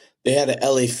they had an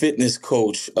LA Fitness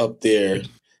coach up there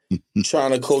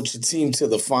trying to coach a team to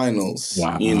the finals.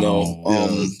 Wow.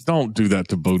 Don't do that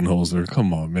to Budenholzer.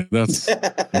 Come on, man. That's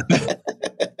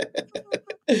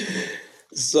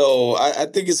So I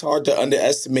think it's hard to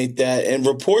underestimate that. And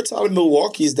reports out of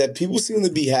Milwaukee is that people seem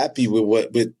to be happy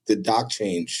with the Doc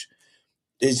change.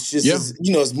 It's just,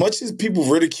 as much as people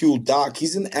ridicule Doc,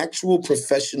 he's an actual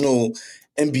professional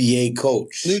NBA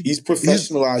coach. He's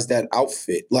professionalized that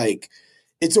outfit. Like,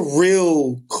 it's a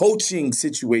real coaching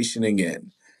situation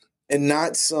again, and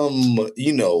not some,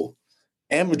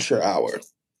 amateur hour.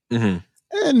 Mm-hmm.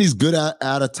 And he's good out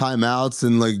of timeouts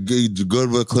and like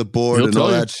good with a clipboard and all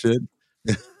that shit.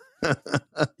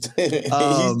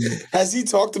 Has he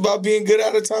talked about being good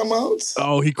out of timeouts?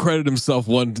 Oh, he credited himself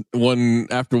one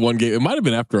after one game. It might have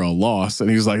been after a loss, and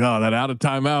he was like, "Oh, that out of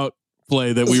timeout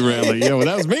play that we ran, like,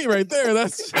 that was me right there."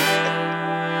 That's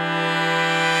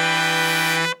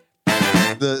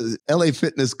the LA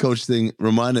Fitness coach thing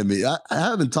reminded me. I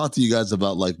haven't talked to you guys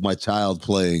about like my child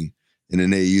playing in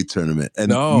an AAU tournament,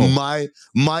 and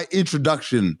my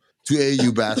introduction to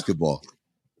AAU basketball.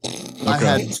 Okay. I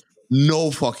had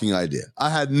no fucking idea. I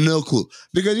had no clue,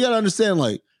 because you gotta understand,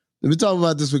 like, we've been talking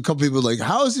about this with a couple people, like,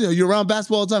 how is you're around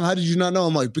basketball all the time? How did you not know?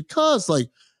 I'm like, because like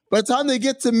by the time they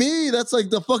get to me, that's like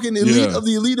the fucking elite of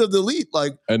the elite of the elite.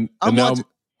 Like, and now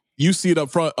you see it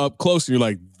up close, and you're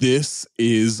like, this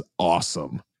is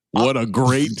awesome. What a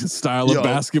great style of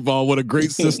basketball. What a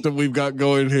great system we've got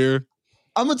going here.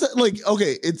 I'm gonna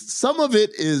okay, it's some of it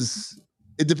is.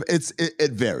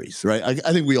 It varies, right?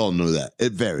 I think we all know that.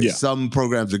 It varies. Yeah. Some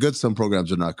programs are good, some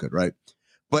programs are not good, right?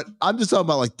 But I'm just talking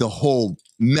about like the whole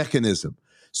mechanism.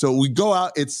 So we go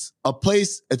out, it's a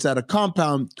place, it's at a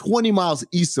compound 20 miles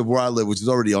east of where I live, which is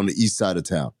already on the east side of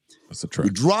town. That's a trip.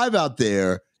 We drive out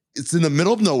there, it's in the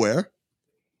middle of nowhere,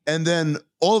 and then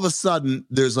all of a sudden,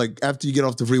 there's like, after you get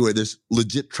off the freeway, there's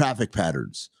legit traffic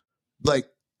patterns. Like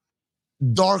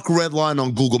dark red line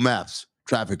on Google Maps,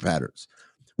 traffic patterns.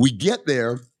 We get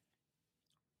there.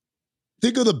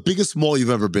 Think of the biggest mall you've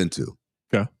ever been to.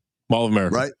 Yeah. Mall of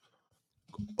America. Right?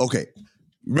 Okay.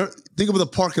 Think of the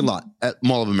parking lot at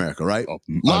Mall of America, right? A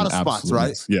lot of spots,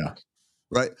 right? Yeah.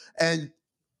 Right? And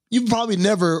you've probably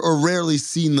never or rarely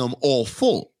seen them all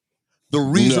full. The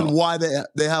reason why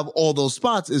they have all those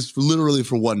spots is literally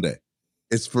for one day.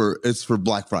 It's for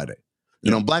Black Friday.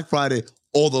 And on Black Friday,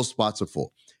 all those spots are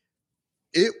full.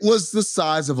 It was the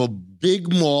size of a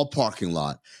big mall parking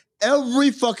lot.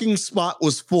 Every fucking spot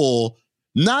was full.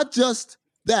 Not just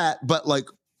that, but like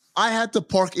I had to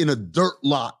park in a dirt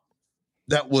lot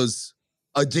that was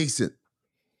adjacent.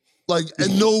 Like,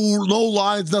 and no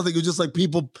lines, nothing. It was just like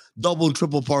people double and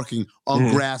triple parking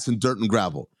on grass and dirt and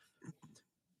gravel.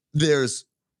 There's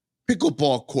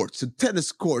pickleball courts and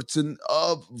tennis courts and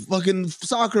fucking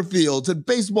soccer fields and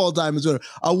baseball diamonds.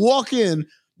 I walk in,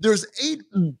 there's 8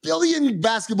 billion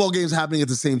basketball games happening at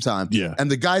the same time. Yeah. And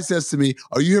the guy says to me,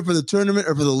 "Are you here for the tournament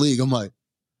or for the league?" I'm like,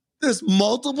 there's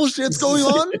multiple shits going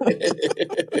on.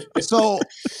 So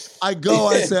I go,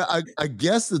 I say, I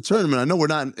guess the tournament. I know we're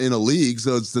not in a league,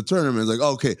 so it's the tournament. It's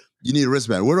like, okay, you need a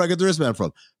wristband. Where do I get the wristband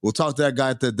from? We'll talk to that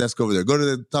guy at the desk over there.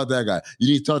 Talk to that guy.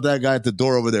 You need to talk to that guy at the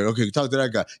door over there. Okay, talk to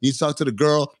that guy. You need to talk to the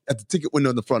girl at the ticket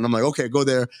window in the front. I'm like, okay, go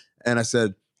there. And I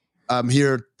said, I'm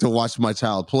here to watch my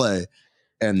child play.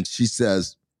 And she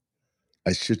says,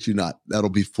 I shit you not. That'll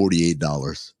be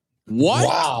 $48. What?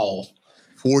 Wow.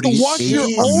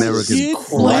 48 American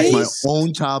watch my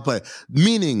own child play.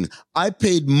 Meaning, I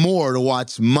paid more to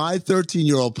watch my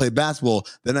 13-year-old play basketball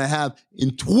than I have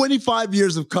in 25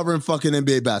 years of covering fucking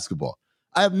NBA basketball.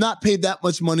 I have not paid that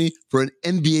much money for an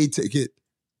NBA ticket.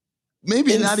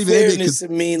 Maybe in not even fairness, I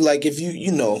mean, like if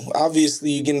you know, obviously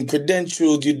you're getting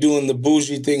credentialed, you're doing the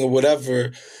bougie thing or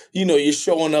whatever. You know, you're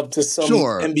showing up to some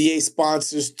NBA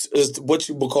sponsors, what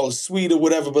you would call a suite or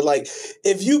whatever. But like,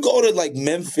 if you go to like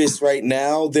Memphis right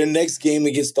now, their next game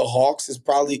against the Hawks is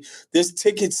probably there's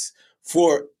tickets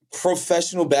for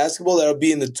professional basketball that'll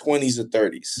be in the 20s or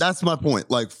 30s. That's my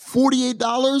point. Like $48,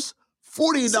 $48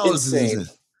 is insane.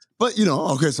 But you know,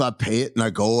 okay, so I pay it and I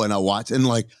go and I watch and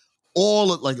like.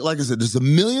 Like I said, there's a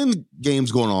million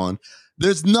games going on.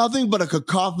 There's nothing but a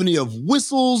cacophony of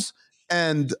whistles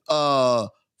and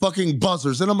fucking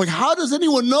buzzers. And I'm like, how does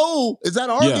anyone know? Is that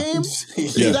our game?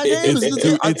 Is that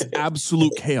game? It's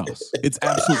absolute chaos. It's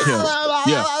absolute chaos.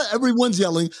 Yeah. Everyone's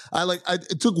yelling.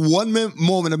 It took one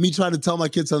moment of me trying to tell my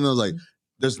kids something. I was like,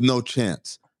 there's no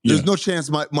chance. There's no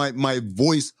chance my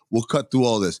voice will cut through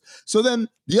all this. So then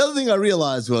the other thing I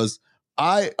realized was,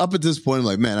 up at this point, I'm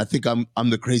like, man, I think I'm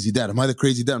the crazy dad. Am I the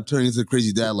crazy dad? I'm turning into the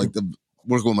crazy dad, like the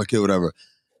working with my kid, whatever.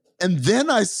 And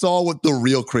then I saw what the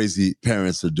real crazy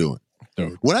parents are doing.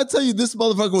 Oh. When I tell you this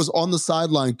motherfucker was on the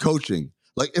sideline coaching,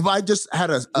 like if I just had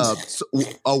a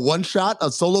one shot, a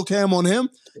solo cam on him,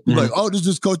 you're like, oh, this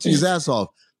is coaching his ass off.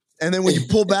 And then when you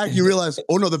pull back, you realize,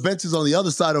 oh no, the bench is on the other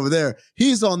side over there.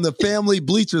 He's on the family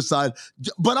bleacher side.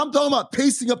 But I'm talking about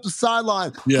pacing up the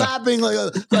sideline, clapping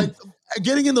like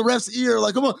getting in the ref's ear,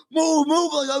 like, come on, move,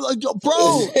 like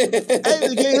bro, hey,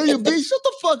 they can't hear you, B, shut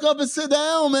the fuck up and sit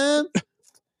down, man.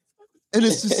 And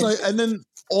it's just like, and then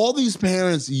all these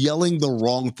parents yelling the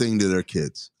wrong thing to their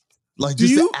kids, like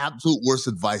just the absolute worst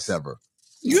advice ever.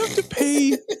 You have to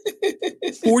pay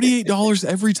 $48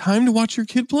 every time to watch your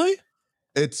kid play?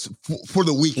 It's for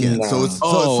the weekend, so it's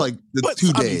like the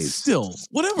 2 days. I mean, still,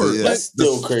 whatever. Yeah. That's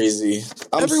still crazy.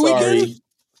 I'm every sorry. Weekend?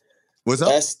 What's up?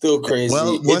 That's still crazy.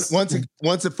 Well,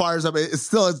 once it fires up, it's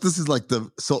still this is like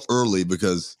so early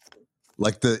because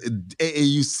like the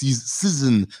AAU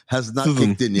season has not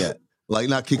kicked in yet. Like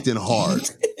not kicked in hard.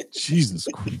 Jesus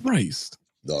Christ,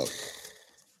 dog.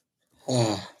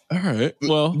 All right.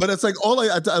 Well, but it's like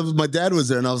my dad was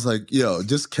there, and I was like, "Yo,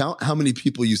 just count how many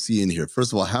people you see in here.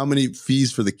 First of all, how many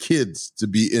fees for the kids to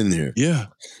be in here? Yeah,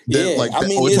 then, like I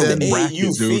mean, it's an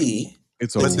AAU fee.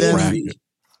 It's a racket.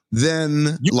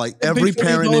 Then, like every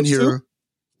parent in here, too?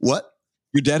 What?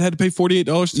 Your dad had to pay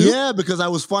 $48 too? Yeah, because I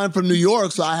was flying from New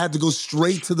York, so I had to go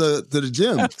straight to the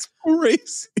gym. That's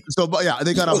crazy. So, but yeah,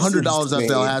 they got $100 at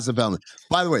the Alhassan family.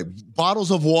 By the way,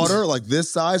 bottles of water like this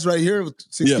size right here,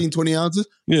 16, 20 ounces,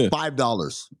 $5.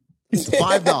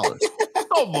 $5.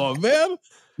 Come on, man.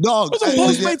 Dog, those are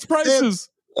Postmates prices.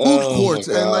 Food courts,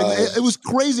 and like it was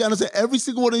crazy. Honestly, every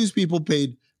single one of these people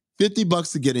paid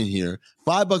 $50 to get in here,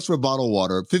 $5 for a bottle of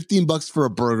water, $15 for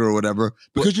a burger or whatever,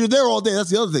 because you're there all day.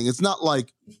 That's the other thing. It's not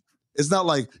like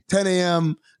 10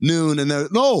 a.m., noon, and then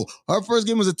no, our first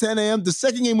game was at 10 a.m. The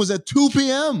second game was at 2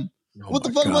 p.m. What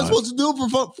the fuck am I supposed to do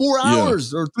for 4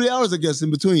 hours or 3 hours, I guess, in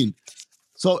between?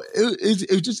 So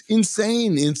it's just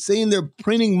insane. They're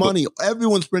printing money.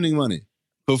 Everyone's printing money.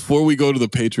 Before we go to the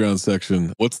Patreon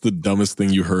section, what's the dumbest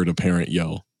thing you heard a parent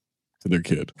yell to their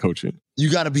kid coaching? You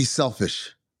got to be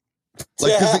selfish.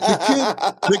 Like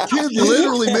the kid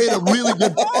literally made a really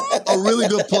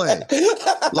good play.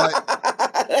 Like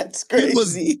that's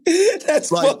crazy.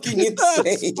 That's like, fucking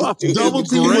insane. Double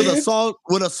team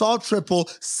with a assault triple,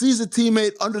 sees a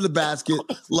teammate under the basket,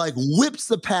 like whips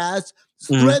the pass,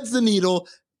 spreads the needle.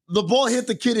 The ball hit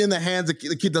the kid in the hands.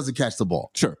 The kid doesn't catch the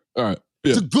ball. Sure. All right.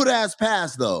 Yeah. It's a good ass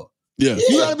pass though. Yeah.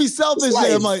 You gotta be selfish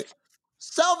there. I'm like,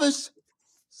 selfish?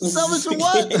 Selfish or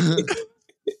what?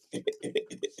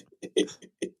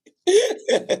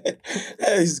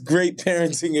 That is great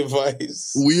parenting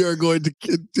advice. We are going to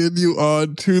continue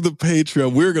on to the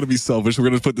Patreon. We're going to be selfish. We're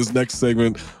going to put this next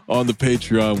segment on the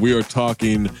Patreon. We are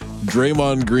talking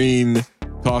Draymond Green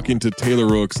talking to Taylor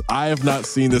Rooks. I have not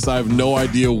seen this. I have no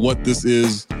idea what this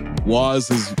is. Waz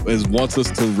wants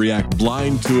us to react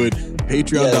blind to it.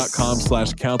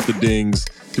 Patreon.com/countthedings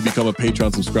to become a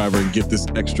Patreon subscriber and get this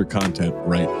extra content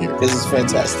right here. This is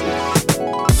fantastic.